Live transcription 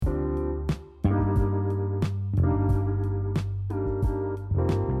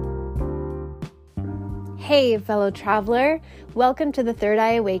Hey, fellow traveler. Welcome to the Third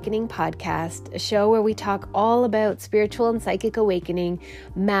Eye Awakening podcast, a show where we talk all about spiritual and psychic awakening,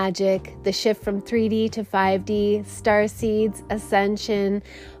 magic, the shift from 3D to 5D, star seeds, ascension,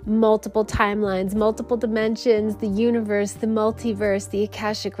 multiple timelines, multiple dimensions, the universe, the multiverse, the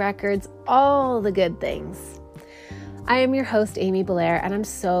Akashic records, all the good things. I am your host, Amy Belair, and I'm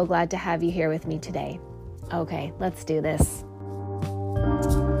so glad to have you here with me today. Okay, let's do this.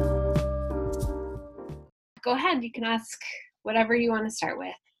 Go ahead. You can ask whatever you want to start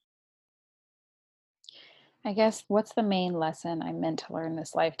with. I guess, what's the main lesson I'm meant to learn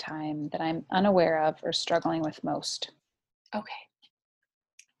this lifetime that I'm unaware of or struggling with most? Okay.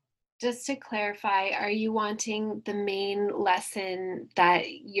 Just to clarify, are you wanting the main lesson that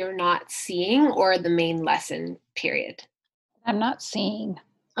you're not seeing or the main lesson, period? I'm not seeing.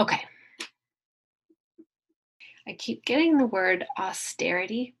 Okay. I keep getting the word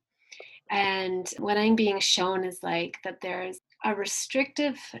austerity. And what I'm being shown is like that there's a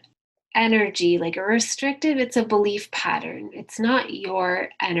restrictive energy, it's a belief pattern. It's not your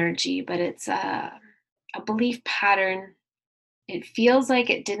energy, but it's a belief pattern. It feels like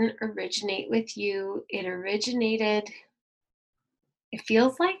it didn't originate with you. It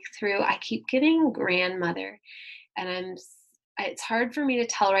feels like I keep getting grandmother, and it's hard for me to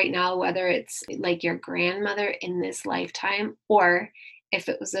tell right now whether it's like your grandmother in this lifetime or if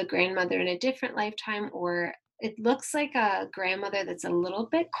it was a grandmother in a different lifetime, or it looks like a grandmother that's a little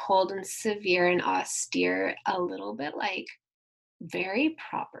bit cold and severe and austere, a little bit like very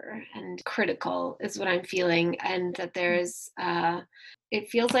proper and critical is what I'm feeling. And that it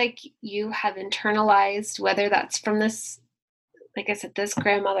feels like you have internalized, whether that's from this, like I said, this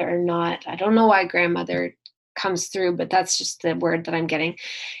grandmother or not. I don't know why grandmother comes through, but that's just the word that I'm getting.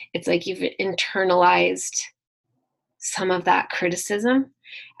 It's like you've internalized some of that criticism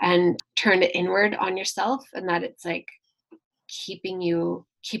and turned it inward on yourself, and that it's like keeping your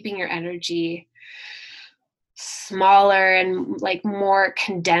energy smaller and like more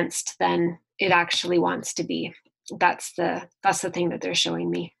condensed than it actually wants to be. That's the thing that they're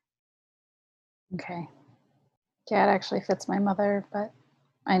showing me. Okay. Yeah, it actually fits my mother, but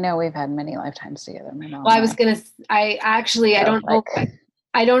I know we've had many lifetimes together. My mom. Well,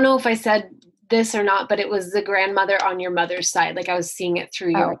 I don't know if I said this or not, but it was the grandmother on your mother's side. Like I was seeing it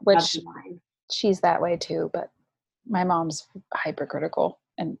through your which line. She's that way too, but my mom's hypercritical,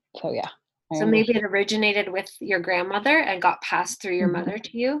 and so yeah. So maybe it originated with your grandmother and got passed through your mother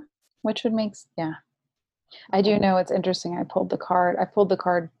to you? Which would make, yeah. I do know it's interesting. I pulled the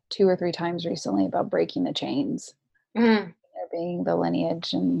card 2 or 3 times recently about breaking the chains. There being the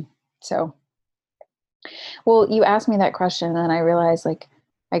lineage. And so, well, you asked me that question and then I realized, like,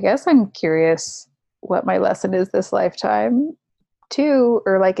 I guess I'm curious what my lesson is this lifetime too,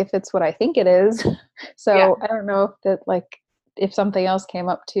 or like if it's what I think it is. So yeah. I don't know if something else came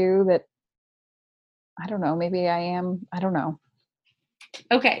up too that, I don't know, maybe I don't know.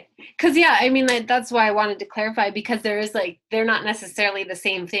 Okay. Because, yeah, I mean, that's why I wanted to clarify, because there is they're not necessarily the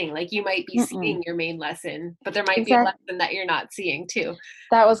same thing. Like you might be seeing your main lesson, but there might be a lesson that you're not seeing too.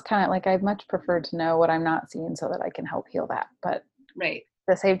 That was kind of like, I'd much prefer to know what I'm not seeing so that I can help heal that. But right.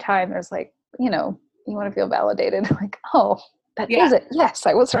 At the same time, there's like, you want to feel validated. Like, oh, that is it. Yes,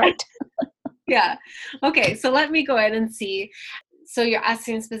 I was right. Yeah. Okay. So let me go ahead and see. So you're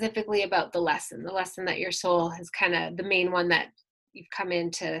asking specifically about the lesson that your soul has kind of the main one that you've come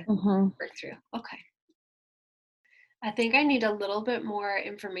in to work through. Okay. I think I need a little bit more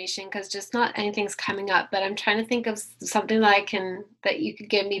information because just not anything's coming up, but I'm trying to think of something that you could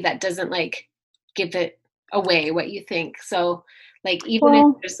give me that doesn't like give it away what you think. So like,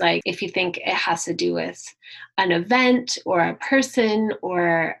 even if you think it has to do with an event or a person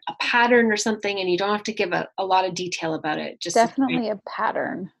or a pattern or something, and you don't have to give a lot of detail about it. Just definitely a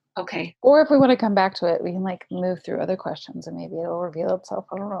pattern. Okay. Or if we want to come back to it, we can like move through other questions and maybe it'll reveal itself.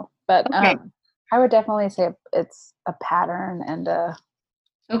 I don't know. But okay. I would definitely say it's a pattern and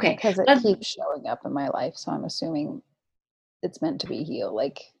okay, because it keeps showing up in my life. So I'm assuming it's meant to be healed.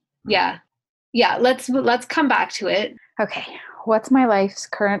 Like, yeah. Let's come back to it. Okay. What's my life's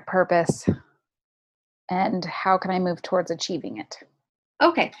current purpose and how can I move towards achieving it?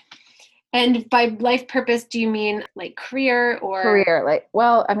 Okay. And by life purpose, do you mean like career or? Career,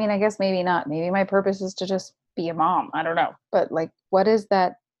 well, I mean, I guess maybe not. Maybe my purpose is to just be a mom. I don't know. But like, what is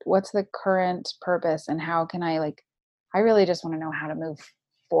that? What's the current purpose and how can I I really just want to know how to move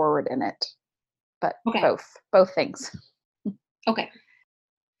forward in it. But both things. Okay.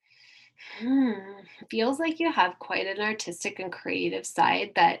 Feels like you have quite an artistic and creative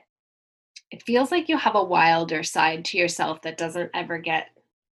side that it feels like you have a wilder side to yourself that doesn't ever get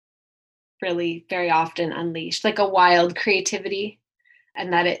really very often unleashed, like a wild creativity,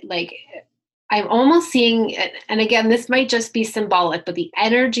 and that it like I'm almost seeing, and again, this might just be symbolic, but the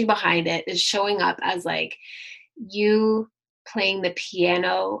energy behind it is showing up as like you playing the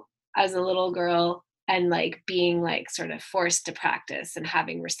piano as a little girl and like being like sort of forced to practice and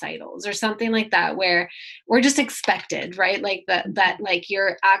having recitals or something like that, where we're just expected, right? Like that like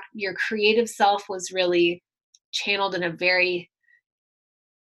your creative self was really channeled in a very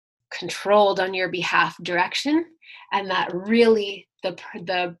controlled on your behalf direction, and that really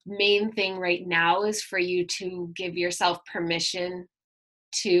the main thing right now is for you to give yourself permission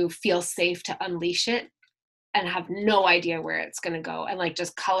to feel safe to unleash it and have no idea where it's going to go, and like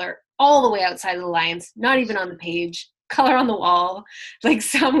just color all the way outside of the lines, not even on the page, color on the wall, like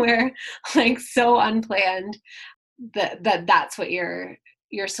somewhere like so unplanned that's what your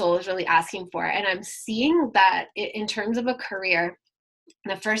soul is really asking for. And I'm seeing that in terms of a career,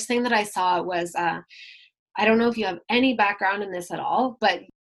 the first thing that I saw was I don't know if you have any background in this at all, but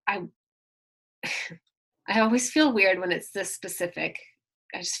I I always feel weird when it's this specific.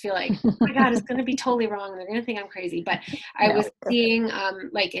 I just feel like, oh my God, it's going to be totally wrong. They're going to think I'm crazy. But I No, was seeing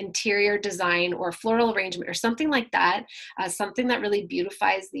like interior design or floral arrangement or something like that, something that really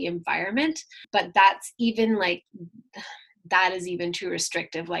beautifies the environment. But that's even like, that is even too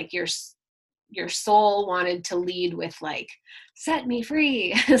restrictive. Like your soul wanted to lead with like, set me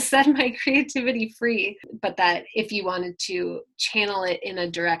free, set my creativity free. But that if you wanted to channel it in a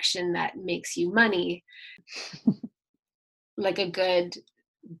direction that makes you money, like a good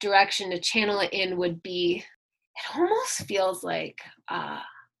direction to channel it in would be, it almost feels like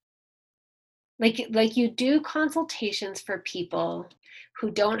you do consultations for people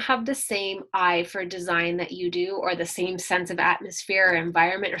who don't have the same eye for design that you do, or the same sense of atmosphere or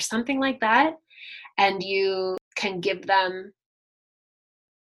environment or something like that, and you can give them,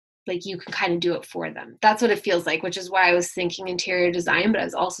 like you can kind of do it for them. That's what it feels like, which is why I was thinking interior design, but I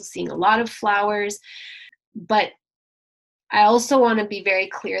was also seeing a lot of flowers. But I also want to be very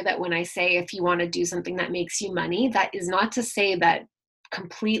clear that when I say if you want to do something that makes you money, that is not to say that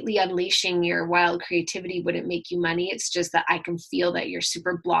completely unleashing your wild creativity wouldn't make you money. It's just that I can feel that you're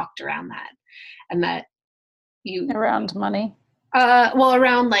super blocked around that, and that you around money. Well,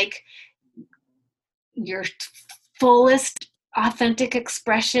 around like your fullest authentic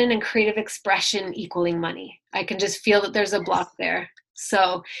expression and creative expression equaling money. I can just feel that there's a block there.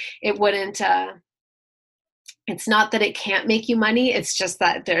 So it wouldn't it's not that it can't make you money, it's just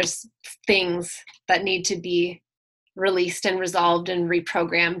that there's things that need to be released and resolved and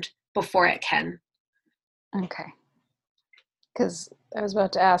reprogrammed before it can. Okay. Because I was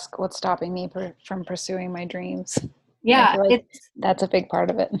about to ask what's stopping me from pursuing my dreams. I Yeah, feel like that's a big part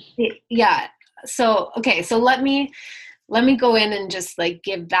of it. Yeah. So, okay, so let me go in and just like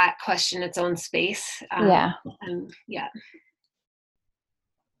give that question its own space. Yeah. And yeah.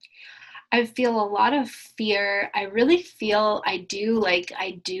 I feel a lot of fear. I really feel I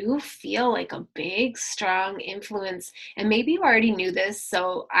do feel like a big, strong influence. And maybe you already knew this,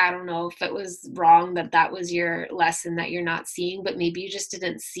 so I don't know if it was wrong that that was your lesson that you're not seeing, but maybe you just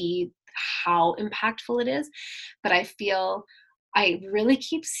didn't see how impactful it is. But I feel I really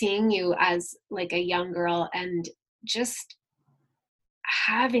keep seeing you as like a young girl, and just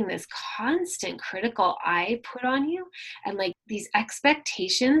having this constant critical eye put on you, and like these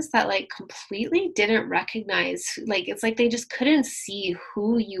expectations that like completely didn't recognize, like it's like they just couldn't see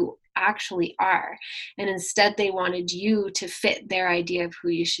who you actually are, and instead they wanted you to fit their idea of who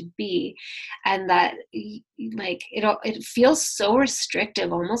you should be. And that like it feels so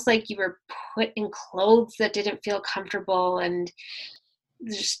restrictive, almost like you were put in clothes that didn't feel comfortable, and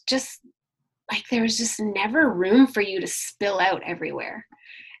there's just like there was just never room for you to spill out everywhere.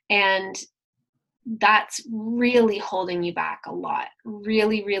 And that's really holding you back a lot,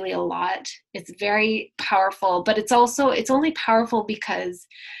 really, really a lot. It's very powerful, but it's only powerful because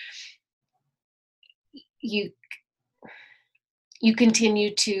you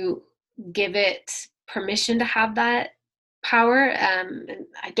continue to give it permission to have that power. And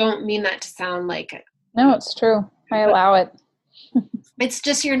I don't mean that to sound like, No, it's true. I allow it. it's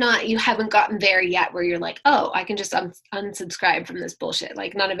just you haven't gotten there yet where you're like, oh, I can just unsubscribe from this bullshit.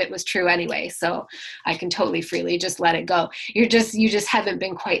 Like none of it was true anyway, so I can totally freely just let it go. You just haven't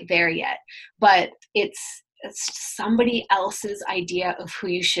been quite there yet. But it's somebody else's idea of who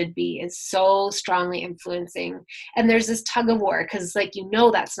you should be is so strongly influencing. And there's this tug of war because like,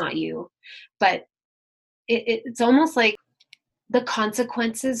 that's not you. But it's almost like the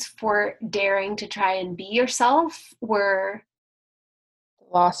consequences for daring to try and be yourself were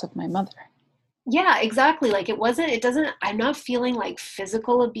The loss of my mother. Yeah, exactly. Like I'm not feeling like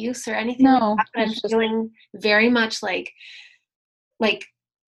physical abuse or anything like No, that, but I'm it's just, feeling very much like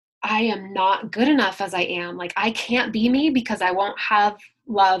I am not good enough as I am. Like I can't be me because I won't have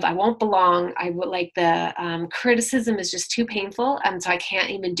love. I won't belong. I would like the criticism is just too painful. And so I can't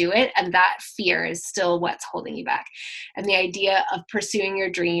even do it. And that fear is still what's holding you back. And the idea of pursuing your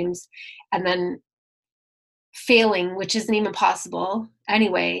dreams and then failing, which isn't even possible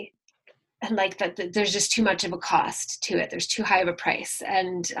anyway. And like that, there's just too much of a cost to it. There's too high of a price.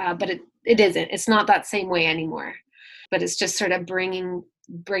 And, but it isn't, it's not that same way anymore, but it's just sort of bringing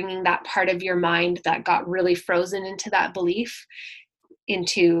that part of your mind that got really frozen into that belief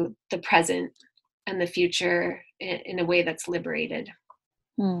into the present and the future in a way that's liberated.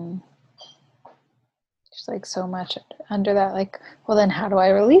 there's like so much under that, like, well, then how do I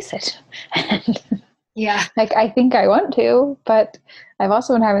release it? And Yeah. like, I think I want to, but I've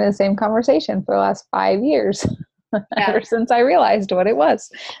also been having the same conversation for the last 5 years. Yeah. Ever since I realized what it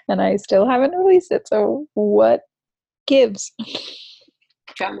was, and I still haven't released it. So what gives? Do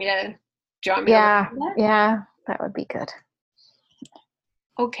you want me to Yeah, that? yeah, that would be good.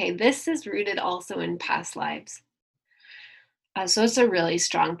 Okay, this is rooted also in past lives. So it's a really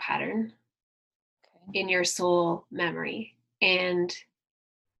strong pattern in your soul memory. And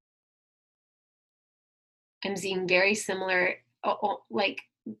I'm seeing very similar, like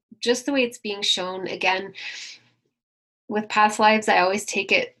just the way it's being shown. Again, with past lives, I always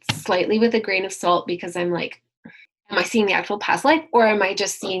take it slightly with a grain of salt because I'm like, am I seeing the actual past life or am I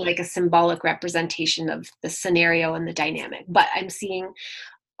just seeing like a symbolic representation of the scenario and the dynamic? But I'm seeing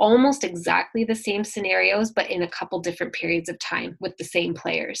almost exactly the same scenarios, but in a couple different periods of time with the same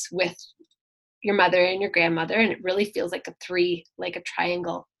players, with your mother and your grandmother. And it really feels like like a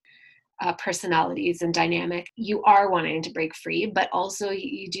triangle. Personalities and dynamic. You are wanting to break free, but also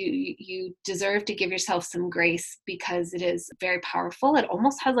you deserve to give yourself some grace because it is very powerful. It's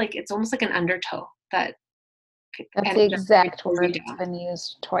almost like an undertow that That's the energetically exact pulls you word that's down. been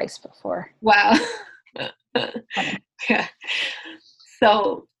used twice before. Wow. Funny. Yeah.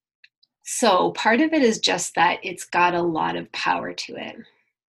 So part of it is just that it's got a lot of power to it.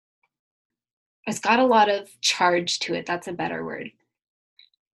 It's got a lot of charge to it. That's a better word.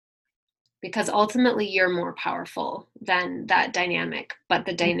 Because ultimately you're more powerful than that dynamic, but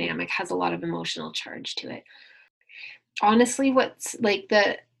the dynamic has a lot of emotional charge to it. Honestly, what's like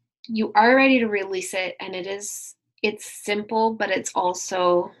you are ready to release it, and it's simple, but it's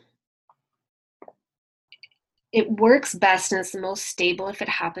also, it works best and it's the most stable if it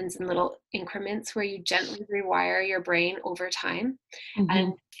happens in little increments where you gently rewire your brain over time Mm-hmm.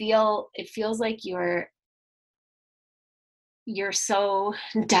 and it feels like you're so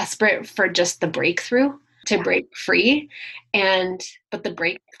desperate for just the breakthrough to break free, but the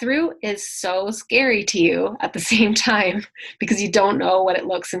breakthrough is so scary to you at the same time because you don't know what it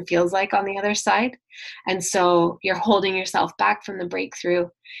looks and feels like on the other side, and so you're holding yourself back from the breakthrough.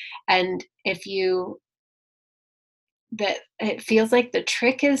 And if you that it feels like the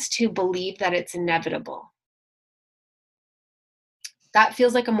trick is to believe that it's inevitable. That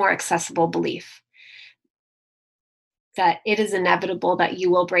feels like a more accessible belief, that it is inevitable that you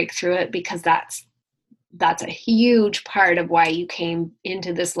will break through it, because that's a huge part of why you came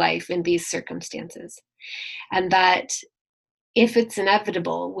into this life in these circumstances. And that if it's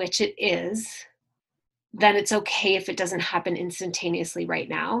inevitable, which it is, then it's okay if it doesn't happen instantaneously right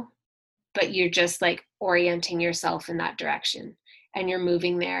now, but you're just like orienting yourself in that direction and you're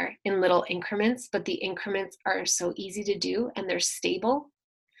moving there in little increments, but the increments are so easy to do and they're stable.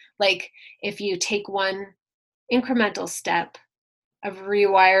 Like if you take one incremental step of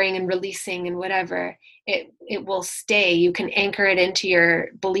rewiring and releasing and whatever, it will stay. You can anchor it into your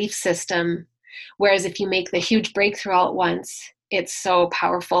belief system. Whereas if you make the huge breakthrough all at once, it's so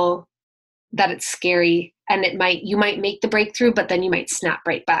powerful that it's scary, and you might make the breakthrough, but then you might snap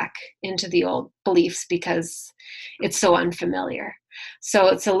right back into the old beliefs because it's so unfamiliar. So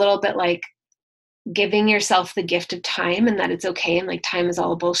it's a little bit like giving yourself the gift of time, and that it's okay, and like time is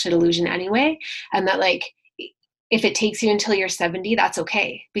all a bullshit illusion anyway, and that like if it takes you until you're 70, that's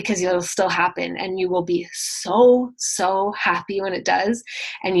okay, because it'll still happen and you will be so happy when it does,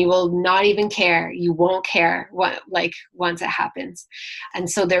 and you will not even care. You won't care what, like, once it happens. And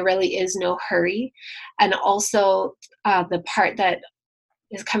so there really is no hurry. And also the part that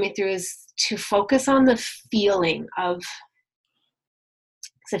is coming through is to focus on the feeling of,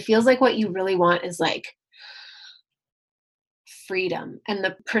 because it feels like what you really want is like freedom, and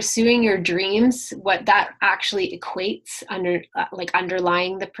the pursuing your dreams, what that actually equates under like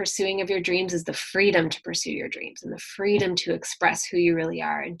underlying the pursuing of your dreams is the freedom to pursue your dreams and the freedom to express who you really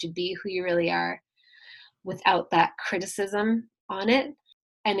are and to be who you really are without that criticism on it.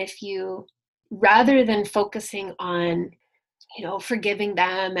 And if you, rather than focusing on, forgiving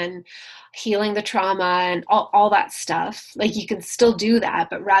them and healing the trauma and all that stuff, like you can still do that,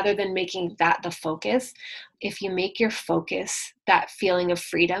 but rather than making that the focus, if you make your focus that feeling of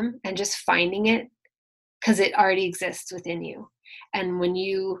freedom and just finding it, because it already exists within you. And when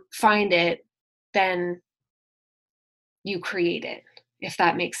you find it, then you create it, if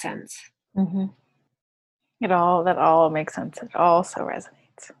that makes sense. Mm-hmm. That all makes sense. It all so resonates.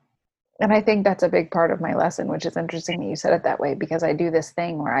 And I think that's a big part of my lesson, which is interesting that you said it that way, because I do this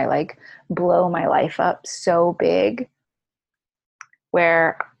thing where I like blow my life up so big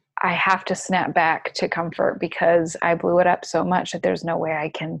where I have to snap back to comfort because I blew it up so much that there's no way I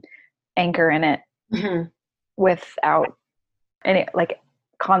can anchor in it mm-hmm. without any,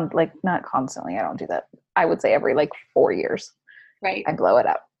 not constantly. I don't do that. I would say every 4 years, right? I blow it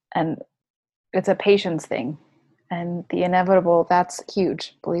up, and it's a patience thing. And the inevitable, that's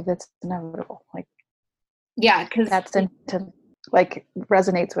huge. Believe it's inevitable. Yeah, because that's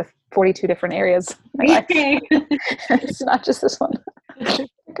resonates with 42 different areas. It's not just this one.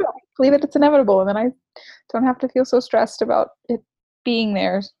 Believe it, it's inevitable. And then I don't have to feel so stressed about it being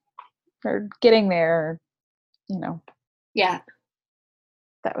there or getting there, Yeah.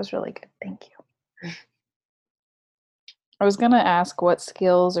 That was really good. Thank you. I was going to ask what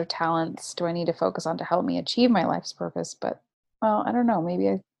skills or talents do I need to focus on to help me achieve my life's purpose, but, well, I don't know. Maybe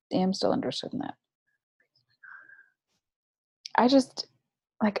I am still interested in that.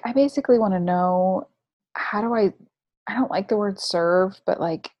 I basically want to know, how do I don't like the word serve, but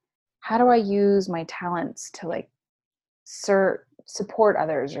how do I use my talents to support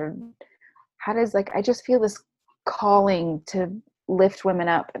others, or how does, I just feel this calling to lift women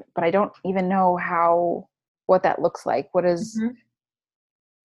up, but I don't even know what that looks like. What is, mm-hmm.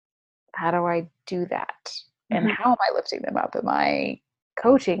 How do I do that? Mm-hmm. And how am I lifting them up? Am I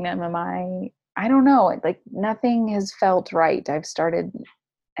coaching them? I don't know. Nothing has felt right. I've started,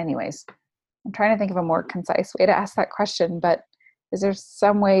 anyways, I'm trying to think of a more concise way to ask that question, but is there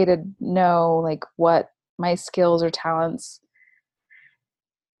some way to know what my skills or talents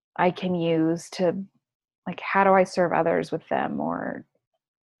I can use to, how do I serve others with them, or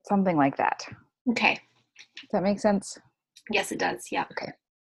something like that? Okay. Does that make sense? Yes, it does. Yeah. Okay.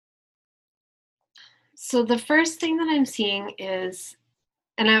 So the first thing that I'm seeing is,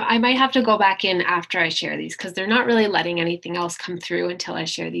 and I might have to go back in after I share these because they're not really letting anything else come through until I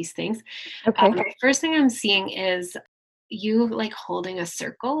share these things. Okay. The first thing I'm seeing is you holding a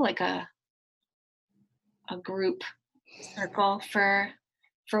circle, a group circle for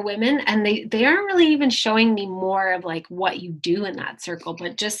women, and they aren't really even showing me more of what you do in that circle,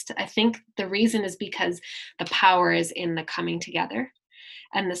 but just I think the reason is because the power is in the coming together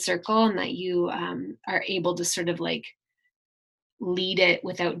and the circle, and that you are able to sort of lead it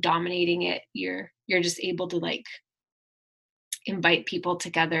without dominating it. You're just able to invite people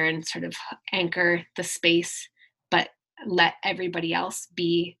together and sort of anchor the space, but let everybody else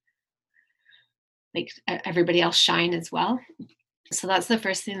be everybody else shine as well. So that's the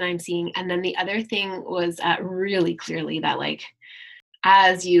first thing that I'm seeing. And then the other thing was really clearly that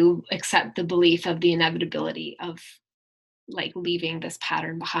as you accept the belief of the inevitability of leaving this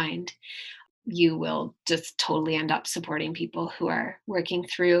pattern behind, you will just totally end up supporting people who are working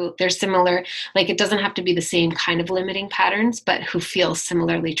through their similar, it doesn't have to be the same kind of limiting patterns, but who feel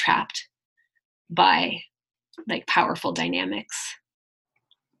similarly trapped by powerful dynamics.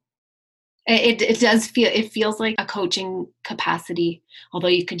 It does feel, it feels like a coaching capacity, although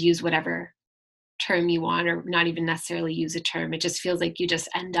you could use whatever term you want or not even necessarily use a term. It just feels like you just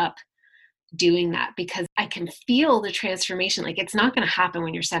end up doing that because I can feel the transformation. It's not going to happen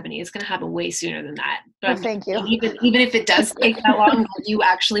when you're 70. It's going to happen way sooner than that. But thank you. Even if it does take that long, you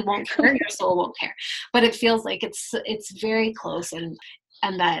actually won't care. Your soul won't care. But it feels like it's very close, and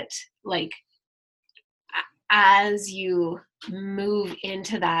that as you move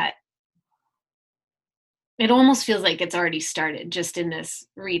into that, it almost feels like it's already started just in this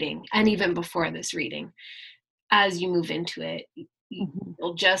reading, and even before this reading. As you move into it,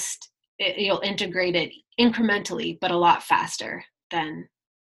 you'll you'll integrate it incrementally, but a lot faster than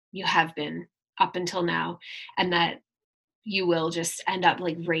you have been up until now. And that you will just end up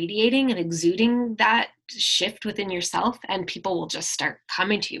radiating and exuding that shift within yourself, and people will just start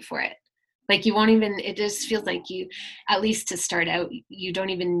coming to you for it. Like you won't even, it just feels like you, at least to start out, you don't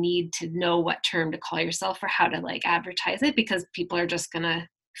even need to know what term to call yourself or how to like advertise it, because people are just going to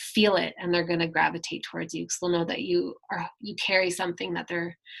feel it and they're going to gravitate towards you because they'll know that you carry something that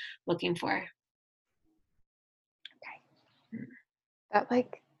they're looking for. Okay. That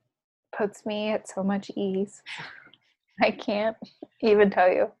like puts me at so much ease. I can't even tell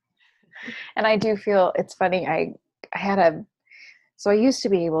you. And I do feel, it's funny, I used to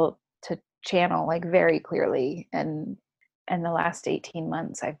be able to channel like very clearly, and in the last 18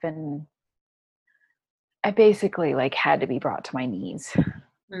 months I basically like had to be brought to my knees.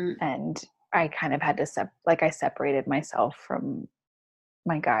 And I kind of had to I separated myself from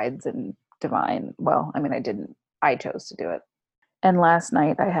my guides and divine. Well, I mean, I chose to do it. And last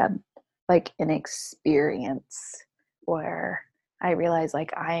night I had like an experience where I realized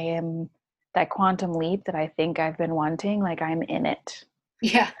like I am that quantum leap that I think I've been wanting. Like I'm in it.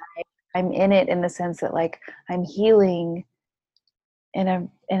 Yeah. I'm in it in the sense that like I'm healing in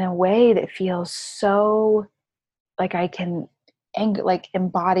a way that feels so like I can like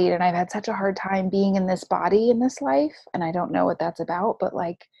embodied, and I've had such a hard time being in this body in this life, and I don't know what that's about, but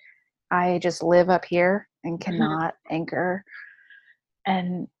like I just live up here and cannot anchor,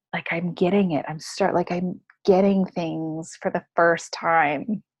 and like I'm getting it. I'm getting things for the first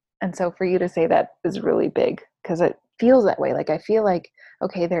time. And so for you to say that is really big, because it feels that way. Like I feel like,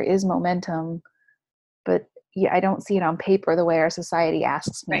 okay, there is momentum, but yeah, I don't see it on paper the way our society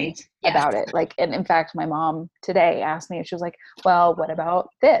asks me about it. Like, and in fact, my mom today asked me, she was like, well, what about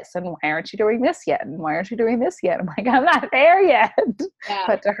this? And why aren't you doing this yet? And why aren't you doing this yet? I'm like, I'm not there yet. Yeah.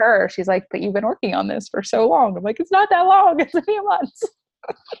 But to her, she's like, but you've been working on this for so long. I'm like, it's not that long. It's a few months.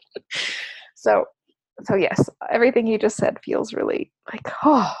 So yes, everything you just said feels really like,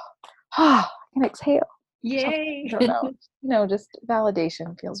 I can exhale. Yay. I don't know. Just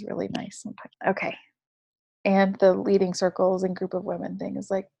validation feels really nice sometimes. Okay. And the leading circles and group of women thing is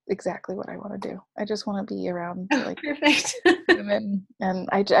like exactly what I want to do. I just want to be around like perfect women. And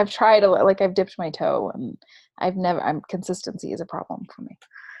I've tried I've dipped my toe, and consistency is a problem for me.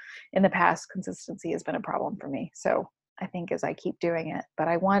 In the past, consistency has been a problem for me. So I think as I keep doing it, but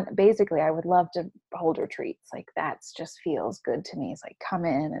I would love to hold retreats. Like that's just feels good to me. It's like come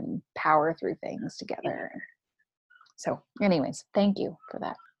in and power through things together. So anyways, thank you for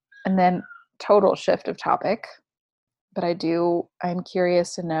that. And then total shift of topic, but I'm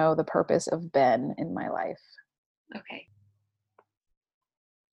curious to know the purpose of Ben in my life. Okay.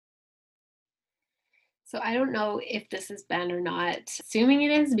 So I don't know if this is Ben or not, assuming it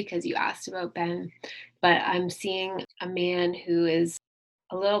is because you asked about Ben, but I'm seeing a man who is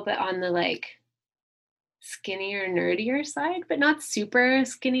a little bit on the like skinnier, nerdier side, but not super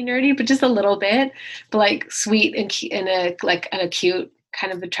skinny nerdy, but just a little bit, but like sweet and in a cute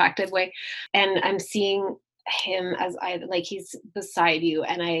kind of attractive way. And I'm seeing him as he's beside you,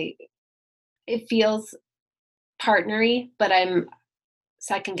 and it feels partnery, but I'm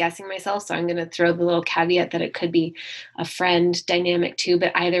second guessing myself. So I'm going to throw the little caveat that it could be a friend dynamic too,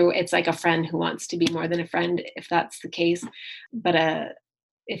 but either it's like a friend who wants to be more than a friend, if that's the case. But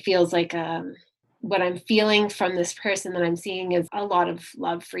it feels like what I'm feeling from this person that I'm seeing is a lot of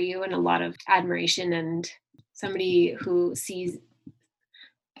love for you and a lot of admiration, and somebody who sees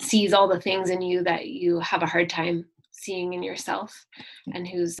all the things in you that you have a hard time seeing in yourself, and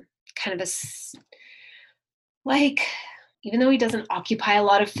who's kind of even though he doesn't occupy a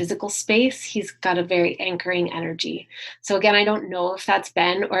lot of physical space, he's got a very anchoring energy. So again, I don't know if that's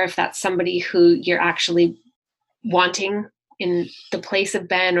Ben or if that's somebody who you're actually wanting in the place of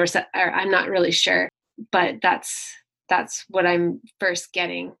Ben, or I'm not really sure, but that's what I'm first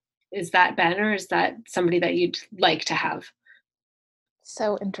getting. Is that Ben, or is that somebody that you'd like to have?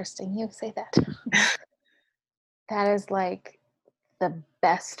 So interesting you say that. That is like the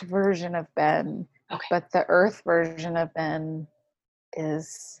best version of Ben. Okay. But the earth version of Ben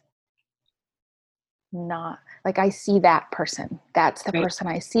is not like, I see that person. That's the person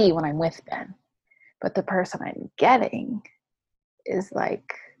I see when I'm with Ben. But the person I'm getting is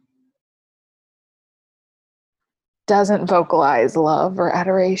like, doesn't vocalize love or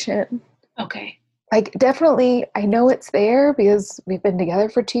adoration. Okay. Like definitely I know it's there because we've been together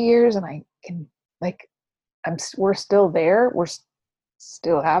for 2 years, and I can like, we're still there. We're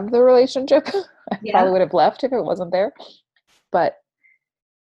still have the relationship. I probably would have left if it wasn't there, but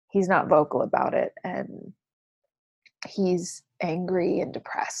he's not vocal about it, and he's angry and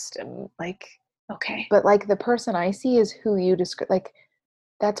depressed and like, okay. But like the person I see is who you describe. Like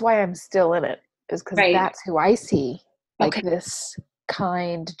that's why I'm still in it, is because that's who I see. Like this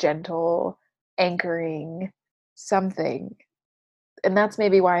kind, gentle, anchoring something. and that's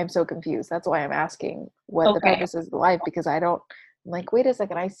maybe why I'm so confused. That's why I'm asking what the purpose is of life, because I don't, I'm like, wait a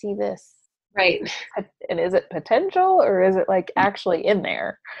second, I see this. Right. And is it potential or is it like actually in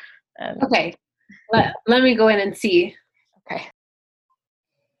there? And okay. Let me go in and see. Okay.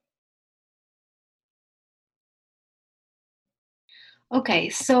 Okay,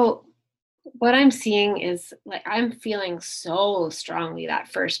 so what I'm seeing is like I'm feeling so strongly that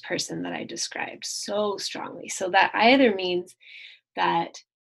first person that I described, so strongly. So that either means that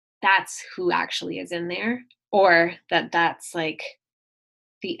that's who actually is in there, or that that's like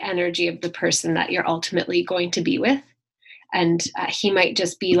the energy of the person that you're ultimately going to be with. And he might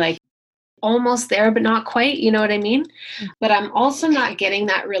just be like almost there, but not quite. You know what I mean? But I'm also not getting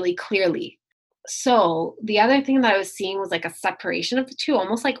that really clearly. So the other thing that I was seeing was like a separation of the two,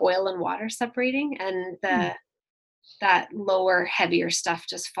 almost like oil and water separating, and that lower, heavier stuff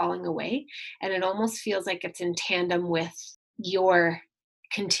just falling away. And it almost feels like it's in tandem with your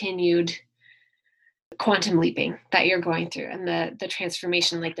continued quantum leaping that you're going through, and the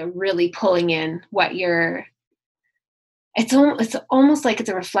transformation, like the really pulling in what you're. It's almost like it's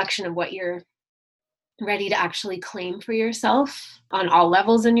a reflection of what you're ready to actually claim for yourself on all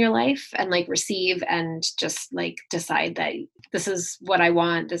levels in your life, and like receive and just like decide that this is what I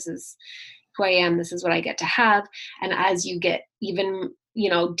want, this is who I am, this is what I get to have. And as you get even,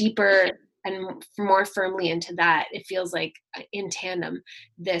 deeper and more firmly into that, it feels like in tandem,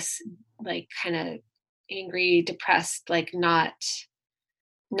 this like kind of angry, depressed, like not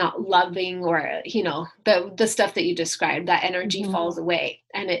loving, or the stuff that you described, that energy falls away.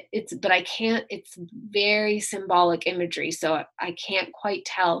 And it's but I can't, it's very symbolic imagery, so I can't quite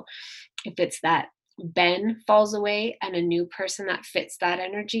tell if it's that Ben falls away and a new person that fits that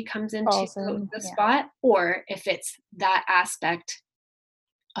energy comes into the spot, or if it's that aspect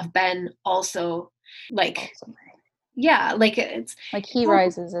of Ben also, like like it's like he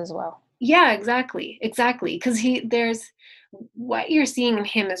rises as well. Yeah, exactly. Because there's what you're seeing in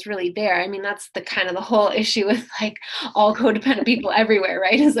him is really there. I mean, that's the kind of the whole issue with like all codependent people everywhere,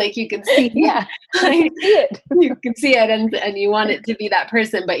 right? Is like you can see, like, you can see it, and you want it to be that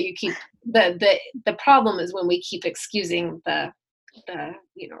person, but you keep the problem is when we keep excusing the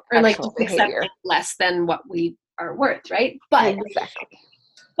or like accepting less than what we are worth, right? But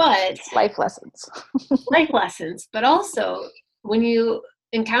life lessons. Life lessons, but also when you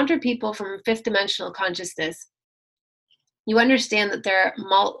encounter people from fifth dimensional consciousness, you understand that they're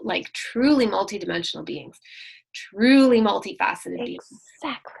truly multidimensional beings, truly multifaceted beings.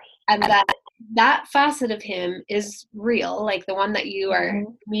 Exactly. And that facet of him is real, like the one that you are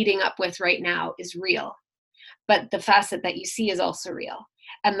meeting up with right now is real. But the facet that you see is also real.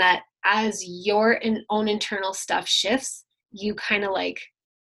 And that as your own internal stuff shifts, you kind of like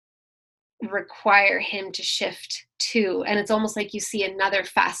require him to shift too. And it's almost like you see another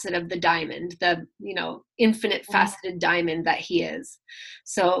facet of the diamond, the infinite faceted diamond that he is.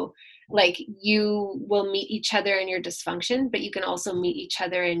 So like you will meet each other in your dysfunction, but you can also meet each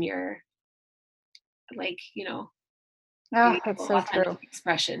other in your that's so true.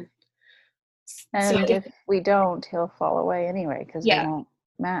 Expression. And so if we don't, he'll fall away anyway, because we won't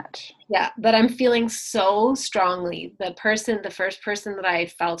match. Yeah, but I'm feeling so strongly the first person that I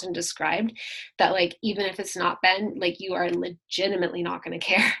felt and described, that like even if it's not Ben, like you are legitimately not going to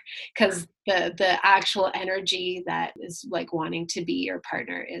care, because the actual energy that is like wanting to be your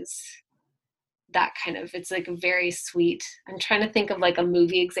partner is that kind of, it's like a very sweet. I'm trying to think of like a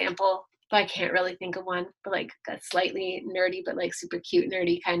movie example, but I can't really think of one, but like a slightly nerdy but like super cute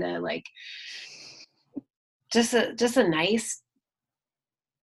nerdy kind of like just a nice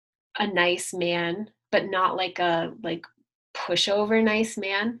man, but not like a pushover nice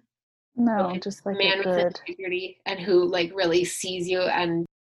man. No, like just like man with integrity, and who like really sees you and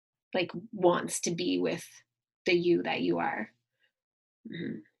like wants to be with the you that you are.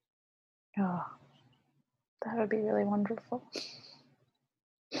 Oh, that would be really wonderful.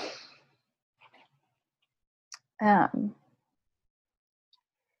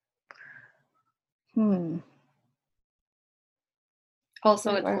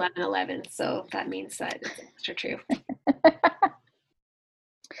 Also, it's 11/11, so that means that it's extra true.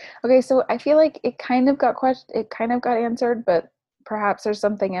 Okay, so I feel like it kind of got answered, but perhaps there's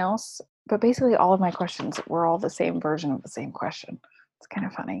something else. But basically, all of my questions were all the same version of the same question. It's kind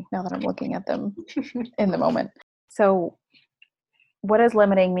of funny now that I'm looking at them in the moment. So, what is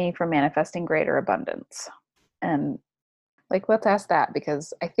limiting me from manifesting greater abundance? And like, let's ask that,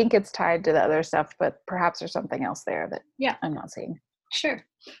 because I think it's tied to the other stuff, but perhaps there's something else there that I'm not seeing. Sure.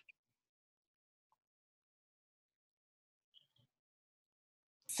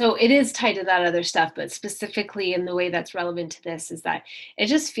 So it is tied to that other stuff, but specifically in the way that's relevant to this is that it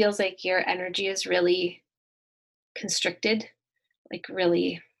just feels like your energy is really constricted, like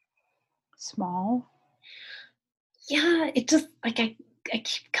really, Small. yeah, it just like I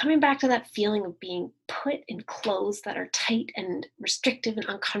keep coming back to that feeling of being put in clothes that are tight and restrictive and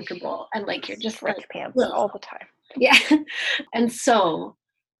uncomfortable. And like you're just Stretch like, pants ugh. all the time. Yeah. And so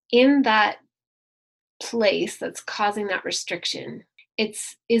in that place that's causing that restriction,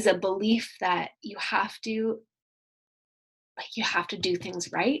 it's is a belief that you have to do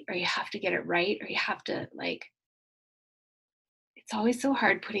things right, or you have to get it right, or you have to like, it's always so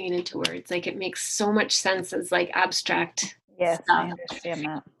hard putting it into words. Like it makes so much sense as like abstract Yes, I stuff.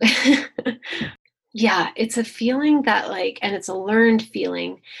 understand that. Yeah, it's a feeling that like, and it's a learned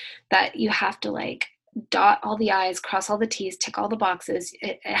feeling that you have to like dot all the I's, cross all the T's, tick all the boxes.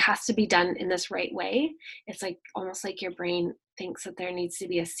 It has to be done in this right way. It's like almost like your brain thinks that there needs to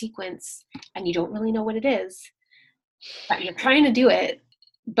be a sequence and you don't really know what it is, but you're trying to do it,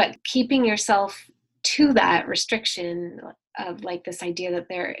 but keeping yourself to that restriction of like this idea that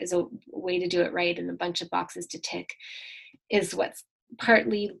there is a way to do it right and a bunch of boxes to tick is what's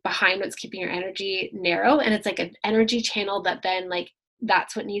partly behind what's keeping your energy narrow. And it's like an energy channel that then like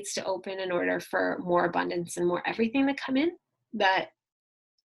that's what needs to open in order for more abundance and more everything to come in. That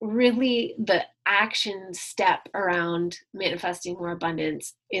really the action step around manifesting more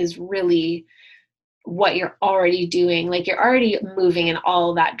abundance is really what you're already doing. Like you're already moving in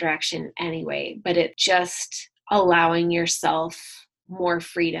all that direction anyway, but it just allowing yourself more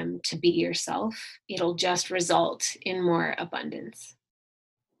freedom to be yourself. It'll just result in more abundance.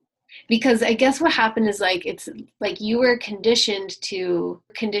 Because I guess what happened is like it's like you were conditioned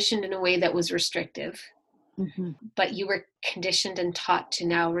in a way that was restrictive, Mm-hmm. but you were conditioned and taught to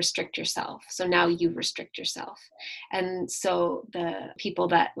now restrict yourself. So now you restrict yourself. And so the people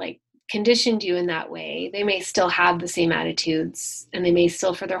that like conditioned you in that way, they may still have the same attitudes and they may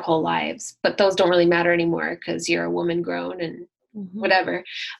still for their whole lives, but those don't really matter anymore because you're a woman grown and whatever.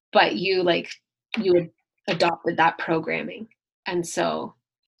 But you adopted that programming. And so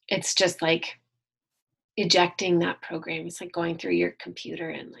it's just like ejecting that program. It's like going through your computer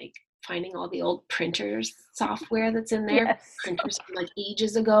and like finding all the old printers software that's in there, Yes. printers from like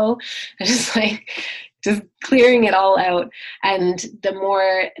ages ago, and just clearing it all out. And the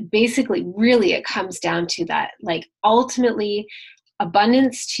more basically really it comes down to that, like ultimately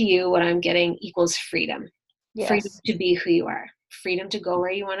abundance to you, what I'm getting equals freedom. Yes. Freedom to be who you are, freedom to go where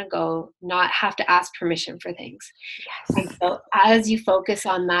you want to go, not have to ask permission for things. Yes. And so as you focus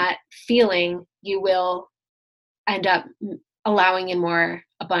on that feeling, you will end up allowing in more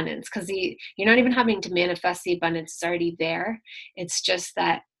abundance because you're not even having to manifest the abundance. It's already there. It's just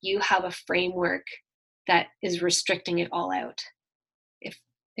that you have a framework that is restricting it all out,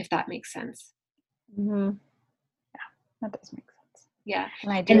 if that makes sense. Mm-hmm. Yeah, that does make sense. Yeah.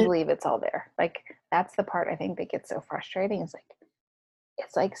 And I do believe it's all there. Like that's the part I think that gets so frustrating is like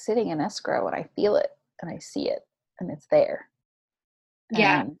it's like sitting in escrow and I feel it and I see it and it's there.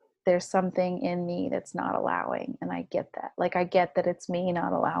 Yeah. And there's something in me that's not allowing. And I get that. Like I get that it's me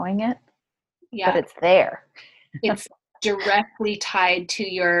not allowing it, Yeah. but it's there. It's directly tied to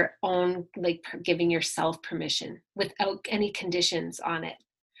your own, like giving yourself permission without any conditions on it.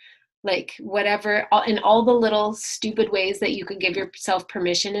 Like whatever, in all the little stupid ways that you could give yourself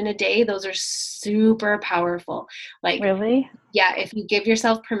permission in a day, those are super powerful. Like, Really? yeah, if you give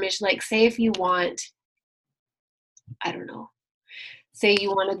yourself permission, like say if you want, I don't know, say you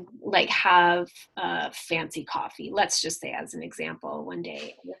want to like have a fancy coffee, let's just say as an example, one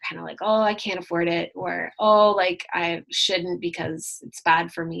day you're kind of like, oh, I can't afford it, or oh, like I shouldn't because it's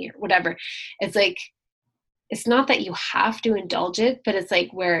bad for me or whatever. It's like, it's not that you have to indulge it, but it's like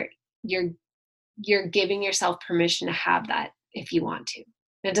where you're giving yourself permission to have that if you want to.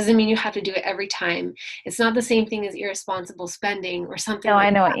 It doesn't mean you have to do it every time. It's not the same thing as irresponsible spending or something. No, like I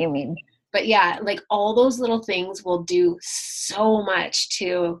know that. what you mean. But yeah, like all those little things will do so much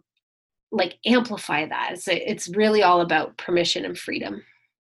to like amplify that. It's really all about permission and freedom.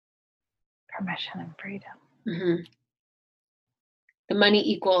 Permission and freedom. Mm-hmm. The money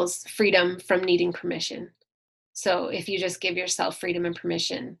equals freedom from needing permission. So if you just give yourself freedom and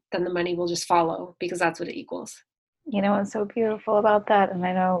permission, then the money will just follow because that's what it equals. You know what's so beautiful about that? And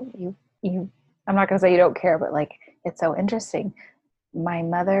I know you I'm not gonna say you don't care, but like it's so interesting. My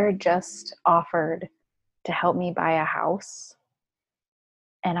mother just offered to help me buy a house.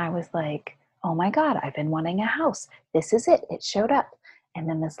 And I was like, oh my God, I've been wanting a house. This is it. It showed up. And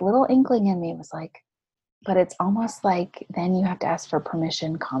then this little inkling in me was like, but it's almost like then you have to ask for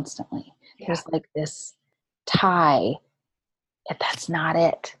permission constantly. Yeah. There's like this tie. that's not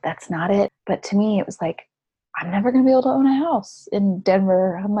it. That's not it. But to me, it was like, I'm never going to be able to own a house in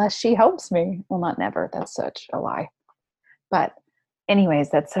Denver unless she helps me. Well, not never. That's such a lie. But anyways,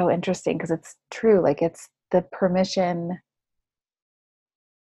 that's so interesting because it's true. Like it's the permission,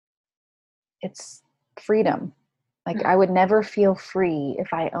 it's freedom. Like Mm-hmm. I would never feel free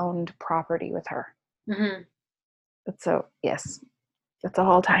if I owned property with her. Mm-hmm. But so, yes, that's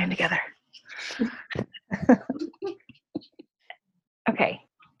all tying together. Okay.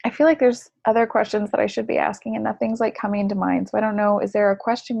 I feel like there's other questions that I should be asking and nothing's like coming to mind. So I don't know. Is there a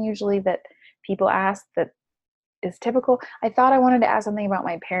question usually that people ask that is typical? I thought I wanted to ask something about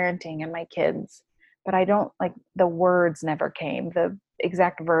my parenting and my kids, but I don't like the words never came, the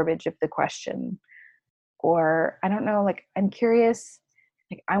exact verbiage of the question. Or I don't know, like I'm curious,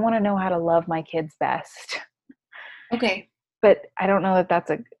 like I want to know how to love my kids best. Okay. But I don't know that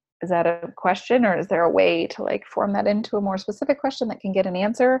is that a question or is there a way to like form that into a more specific question that can get an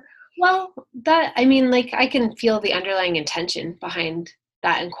answer? Well, that, I mean, like I can feel the underlying intention behind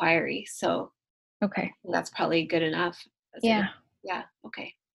that inquiry. So Okay. that's probably good enough. Yeah. Yeah.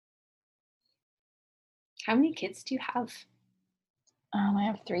 Okay. How many kids do you have? I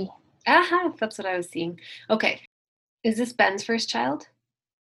have 3. Aha, that's what I was seeing. Okay. Is this Ben's first child?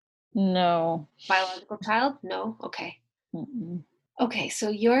 No. Biological child? No? Okay. Mm-mm. Okay, so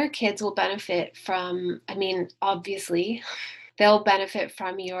your kids will benefit from, I mean, obviously, they'll benefit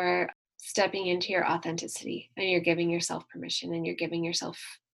from your stepping into your authenticity and you're giving yourself permission and you're giving yourself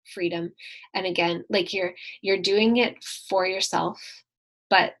freedom. And again, like you're doing it for yourself,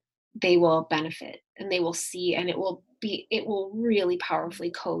 but they will benefit and they will see, and it will really powerfully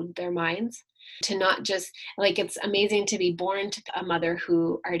code their minds to not just, like, it's amazing to be born to a mother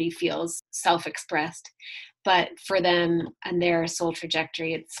who already feels self-expressed, but for them and their soul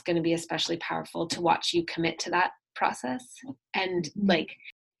trajectory, it's going to be especially powerful to watch you commit to that process and like,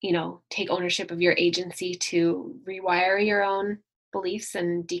 take ownership of your agency to rewire your own beliefs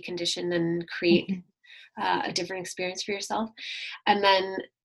and decondition and create a different experience for yourself. And then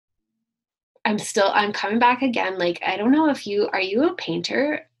I'm coming back again. Like, I don't know if are you a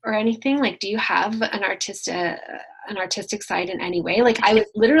painter or anything? Like, do you have an artistic side in any way? Like, I was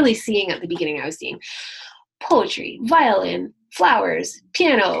literally seeing at the beginning, I was seeing poetry, violin, flowers,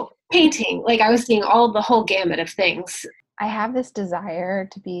 piano, painting. Like, I was seeing the whole gamut of things. I have this desire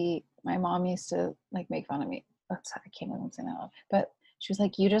to be, my mom used to like make fun of me. I can't even say that loud. But she was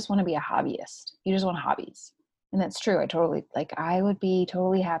like, you just want to be a hobbyist. You just want hobbies. And that's true. I would be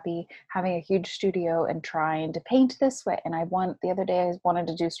totally happy having a huge studio and trying to paint this way. And the other day I wanted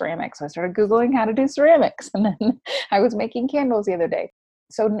to do ceramics. So I started Googling how to do ceramics. And then I was making candles the other day.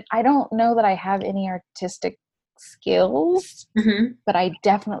 So I don't know that I have any artistic skills, but I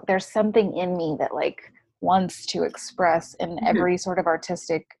definitely, there's something in me that like wants to express in every sort of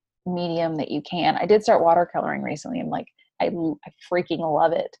artistic medium that you can. I did start watercoloring recently. And like, I freaking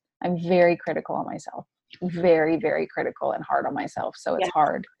love it. I'm very critical on myself. Very, very critical and hard on myself. So it's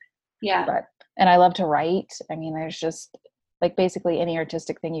hard. Yeah. And I love to write. I mean, there's just like basically any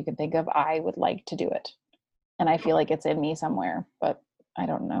artistic thing you can think of, I would like to do it. And I feel like it's in me somewhere, but I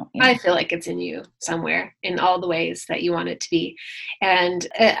don't know. I feel like it's in you somewhere in all the ways that you want it to be. And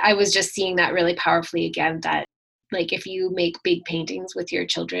I was just seeing that really powerfully again, that like if you make big paintings with your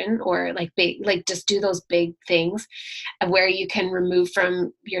children or like just do those big things where you can remove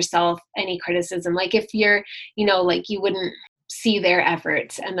from yourself any criticism. Like if you're, like you wouldn't see their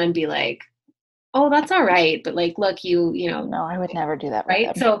efforts and then be like, oh, that's all right. But like, look, no, I would never do that.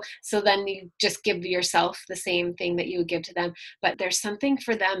 Right. So then you just give yourself the same thing that you would give to them. But there's something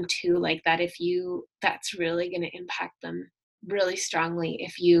for them too, like that that's really going to impact them really strongly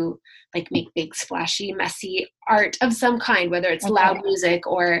if you like make big, splashy, messy art of some kind, whether it's loud music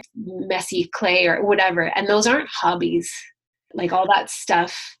or messy clay or whatever. And those aren't hobbies. Like all that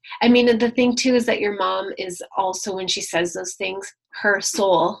stuff. I mean, the thing too is that your mom is also, when she says those things, her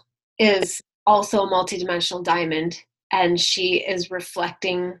soul is also a multidimensional diamond, and she is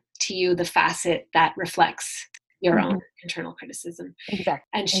reflecting to you the facet that reflects your own internal criticism. Exactly.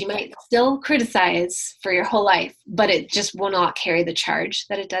 And she might still criticize for your whole life, but it just will not carry the charge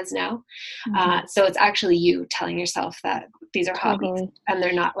that it does now. So it's actually you telling yourself that these are hobbies and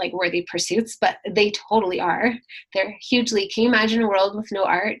they're not like worthy pursuits, but they totally are. They're hugely. Can you imagine a world with no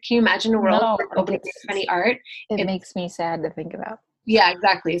art? Can you imagine a world where nobody makes any art? It makes me sad to think about. Yeah,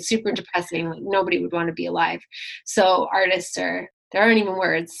 exactly. It's super depressing. Like nobody would want to be alive. So artists there aren't even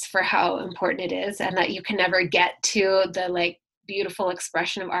words for how important it is, and that you can never get to the like beautiful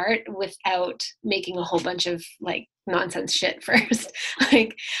expression of art without making a whole bunch of like nonsense shit first.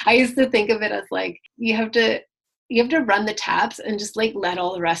 Like I used to think of it as like you have to you have to run the taps and just like let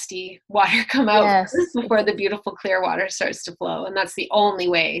all the rusty water come out Yes. first before the beautiful clear water starts to flow. And that's the only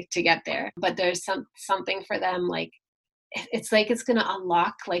way to get there. But there's something for them, like it's like it's going to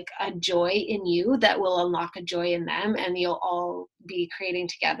unlock like a joy in you that will unlock a joy in them, and you'll all be creating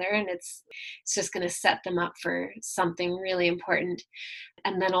together, and it's just going to set them up for something really important.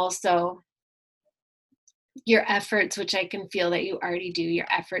 And then also your efforts, which I can feel that you already do, your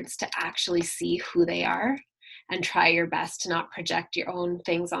efforts to actually see who they are and try your best to not project your own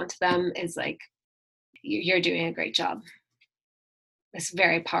things onto them, is like you're doing a great job. It's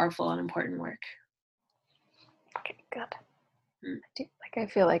very powerful and important work. Okay, good. I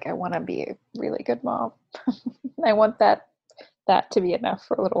feel like I want to be a really good mom. I want that to be enough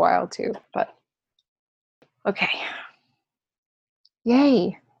for a little while too, but okay.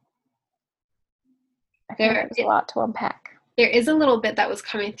 Yay. I feel there's a lot to unpack. There is a little bit that was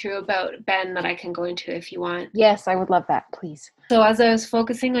coming through about Ben that I can go into if you want. Yes, I would love that, please. So as I was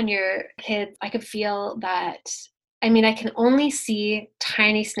focusing on your kids, I could feel that, I mean, I can only see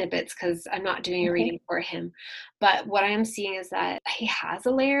tiny snippets because I'm not doing a reading for him. But what I'm seeing is that he has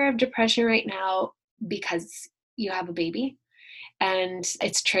a layer of depression right now because you have a baby, and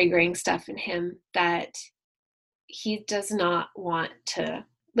it's triggering stuff in him that he does not want to,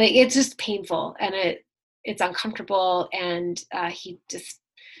 like, it's just painful, and it's uncomfortable, and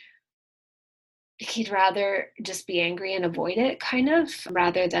he'd rather just be angry and avoid it, kind of,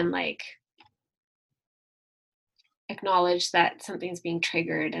 rather than like acknowledge that something's being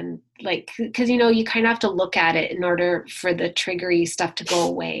triggered. And like, because you kind of have to look at it in order for the triggery stuff to go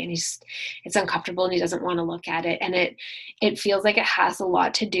away, and it's uncomfortable and he doesn't want to look at it. And it feels like it has a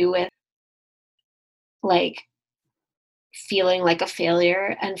lot to do with like feeling like a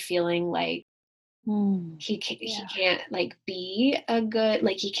failure and feeling like he can't like be a good,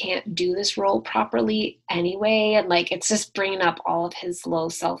 like he can't do this role properly anyway, and like it's just bringing up all of his low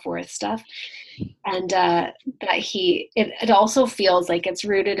self-worth stuff. And that it also feels like it's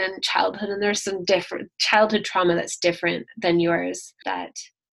rooted in childhood, and there's some different childhood trauma that's different than yours, but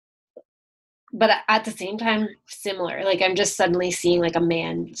at the same time similar. Like I'm just suddenly seeing like a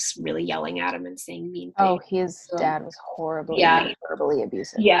man just really yelling at him and saying mean things. Oh, his dad was horribly verbally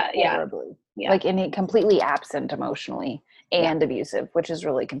abusive. Horribly. Like, and completely absent emotionally and abusive, which is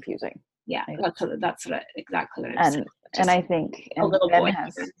really confusing. Yeah, that's exactly what I'm saying. And I think a little Ben boy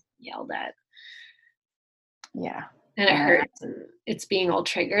has yelled at. Yeah. And it hurts, and it's being all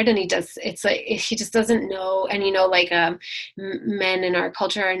triggered, and it's like he just doesn't know. And like men in our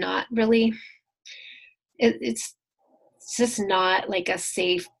culture are not really, it's just not like a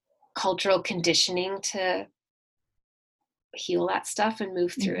safe cultural conditioning to heal that stuff and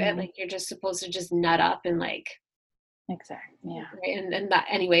move through it. Like you're just supposed to just nut up and like, exactly, yeah, right? And that,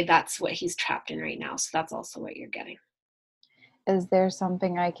 anyway, that's what he's trapped in right now, so that's also what you're getting. Is there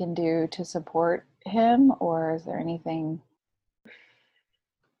something I can do to support him, or is there anything?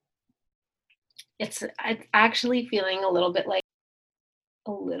 It's actually feeling a little bit like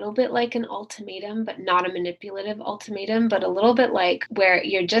an ultimatum, but not a manipulative ultimatum, but a little bit like where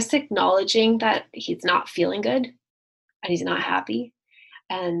you're just acknowledging that he's not feeling good and he's not happy,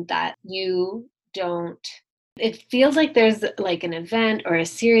 and that you don't, it feels like there's like an event or a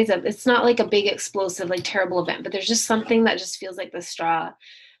series of, it's not like a big explosive like terrible event, but there's just something that just feels like the straw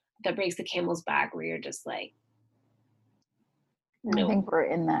that breaks the camel's back, where you're just like, no. I think we're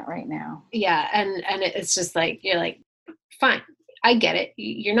in that right now. Yeah. And it's just like, you're like, fine, I get it.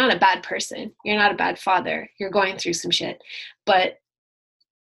 You're not a bad person. You're not a bad father. You're going through some shit, but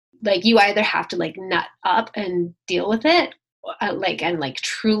like you either have to like nut up and deal with it, and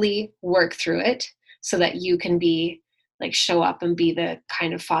truly work through it so that you can be like, show up and be the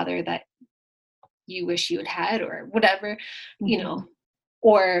kind of father that you wish you had or whatever,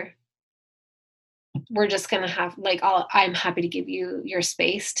 or we're just going to have like, I'm happy to give you your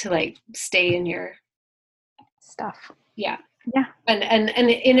space to like stay in your stuff. Yeah. And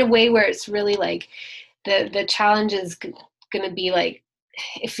in a way where it's really like the challenge is going to be like,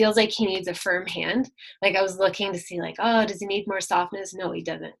 it feels like he needs a firm hand. Like I was looking to see like, oh, does he need more softness? No, he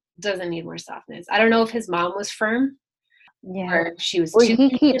doesn't need more softness. I don't know if his mom was firm. Yeah. Or she was. Well,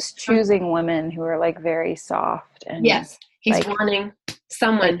 he keeps choosing women who are like very soft, and yes, he's like, wanting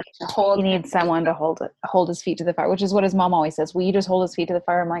someone to hold. He needs someone to hold his feet to the fire, which is what his mom always says. Will you just hold his feet to the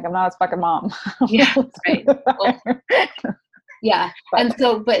fire? I'm like, I'm not his fucking mom. Yeah, right. Yeah. And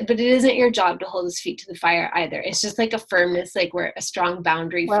so, but it isn't your job to hold his feet to the fire either. It's just like a firmness, like where a strong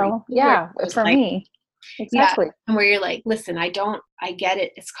boundary. Well, for me. Exactly. Yeah, and where you're like, listen, I get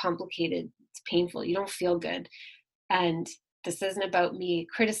it. It's complicated. It's painful. You don't feel good. And this isn't about me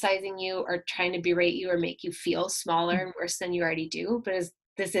criticizing you or trying to berate you or make you feel smaller and worse than you already do, but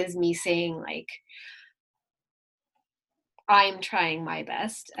this is me saying, like, I'm trying my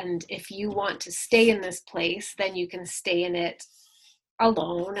best. And if you want to stay in this place, then you can stay in it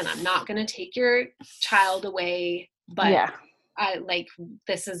alone. And I'm not going to take your child away. But I like,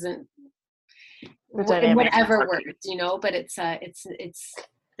 this isn't in whatever words, you know, but it's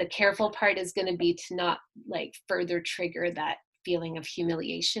the careful part is going to be to not like further trigger that feeling of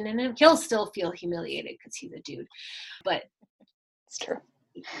humiliation in him. He'll still feel humiliated because he's a dude, but it's true.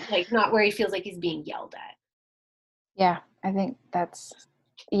 Like not where he feels like he's being yelled at. Yeah, I think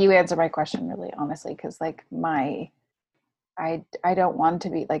you answer my question really honestly, because like I don't want to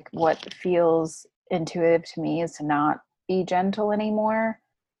be like, what feels intuitive to me is to not be gentle anymore.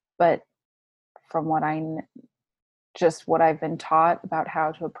 But from what what I've been taught about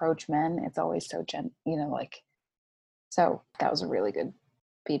how to approach men, it's always so you know, like, so that was a really good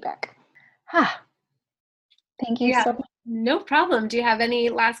feedback. Thank you so much. No problem. Do you have any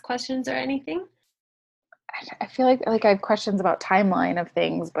last questions or anything? I feel like I have questions about timeline of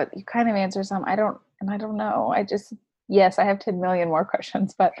things, but you kind of answer some. I don't know. Yes, I have 10 million more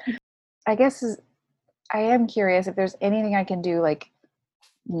questions, but I guess I am curious if there's anything I can do like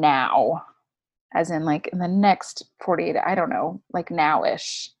now, as in like in the next 48, I don't know, like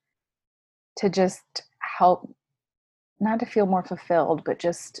now-ish, to just help, not to feel more fulfilled, but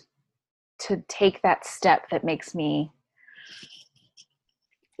just to take that step that makes me,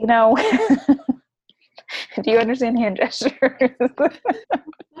 you know, do you understand hand gestures?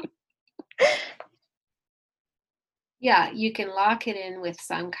 Yeah, you can lock it in with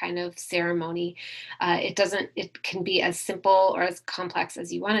some kind of ceremony. It can be as simple or as complex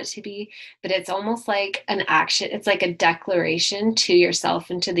as you want it to be, but it's almost like an action. It's like a declaration to yourself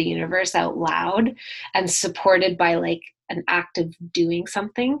and to the universe out loud, and supported by like an act of doing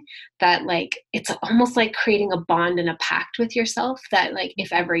something that, like, it's almost like creating a bond and a pact with yourself that, like,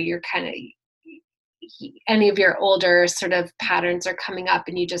 if ever you're kind of, any of your older sort of patterns are coming up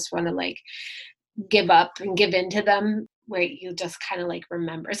and you just want to like give up and give in to them, where you just kind of like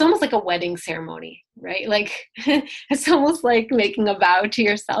remember. It's almost like a wedding ceremony, right? Like it's almost like making a vow to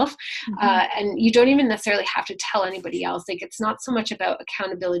yourself. And you don't even necessarily have to tell anybody else. Like it's not so much about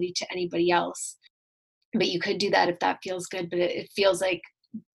accountability to anybody else, but you could do that if that feels good. But it feels like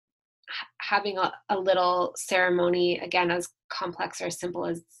having a little ceremony, again, as complex or as simple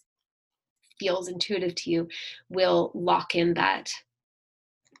as feels intuitive to you, will lock in that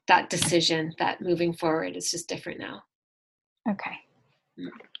decision that moving forward is just different now. Okay.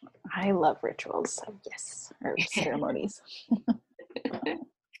 I love rituals. So yes, or ceremonies.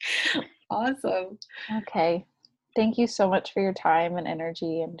 Awesome. Okay. Thank you so much for your time and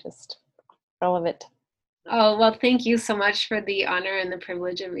energy and just all of it. Oh, well, thank you so much for the honor and the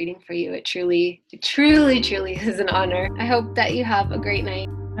privilege of reading for you. It truly is an honor. I hope that you have a great night.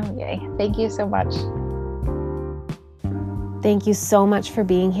 Oh, yay. Thank you so much. Thank you so much for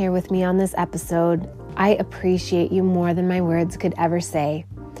being here with me on this episode. I appreciate you more than my words could ever say.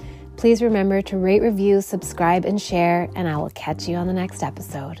 Please remember to rate, review, subscribe, and share, and I will catch you on the next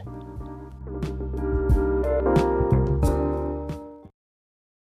episode.